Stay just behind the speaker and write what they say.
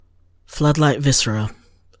Floodlight Viscera,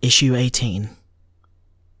 Issue 18.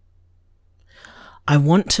 I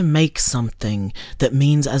want to make something that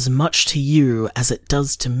means as much to you as it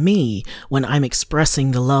does to me when I'm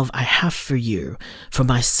expressing the love I have for you, for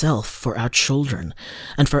myself, for our children,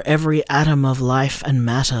 and for every atom of life and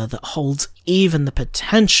matter that holds even the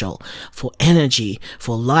potential for energy,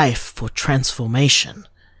 for life, for transformation.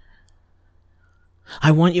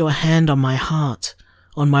 I want your hand on my heart,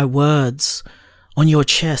 on my words, on your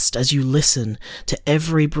chest as you listen to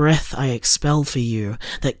every breath I expel for you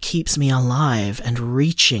that keeps me alive and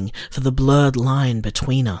reaching for the blurred line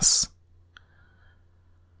between us.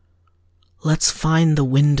 Let's find the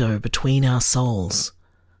window between our souls,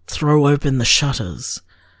 throw open the shutters,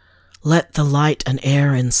 let the light and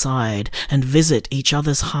air inside and visit each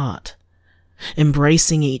other's heart,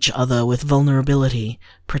 embracing each other with vulnerability,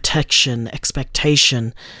 protection,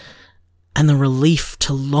 expectation, and the relief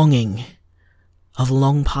to longing of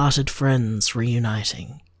long-parted friends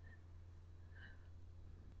reuniting.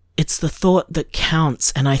 It's the thought that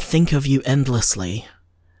counts, and I think of you endlessly.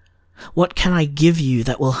 What can I give you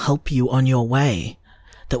that will help you on your way,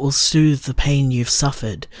 that will soothe the pain you've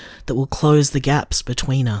suffered, that will close the gaps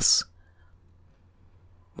between us?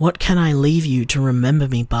 What can I leave you to remember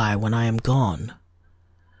me by when I am gone?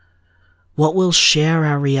 What will share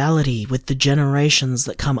our reality with the generations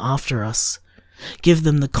that come after us? Give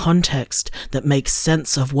them the context that makes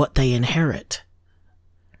sense of what they inherit.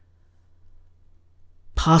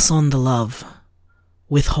 Pass on the love.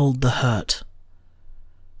 Withhold the hurt.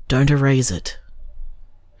 Don't erase it.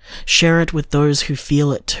 Share it with those who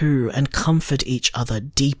feel it too and comfort each other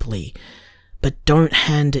deeply, but don't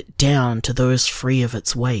hand it down to those free of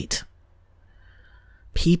its weight.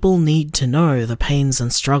 People need to know the pains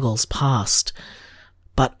and struggles past,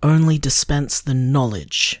 but only dispense the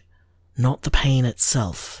knowledge, not the pain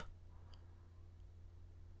itself.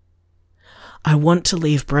 I want to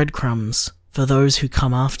leave breadcrumbs for those who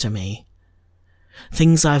come after me.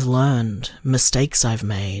 Things I've learned, mistakes I've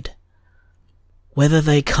made, whether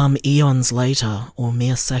they come eons later or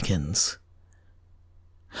mere seconds.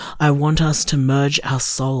 I want us to merge our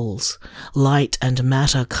souls, light and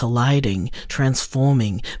matter colliding,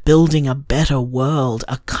 transforming, building a better world,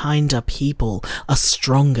 a kinder people, a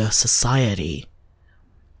stronger society.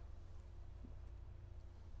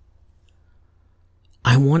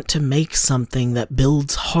 I want to make something that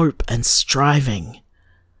builds hope and striving.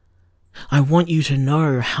 I want you to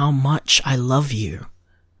know how much I love you.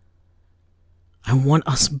 I want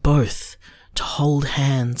us both to hold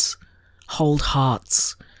hands, hold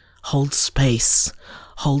hearts, hold space,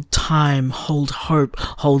 hold time, hold hope,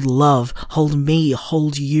 hold love, hold me,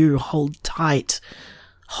 hold you, hold tight,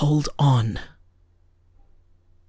 hold on.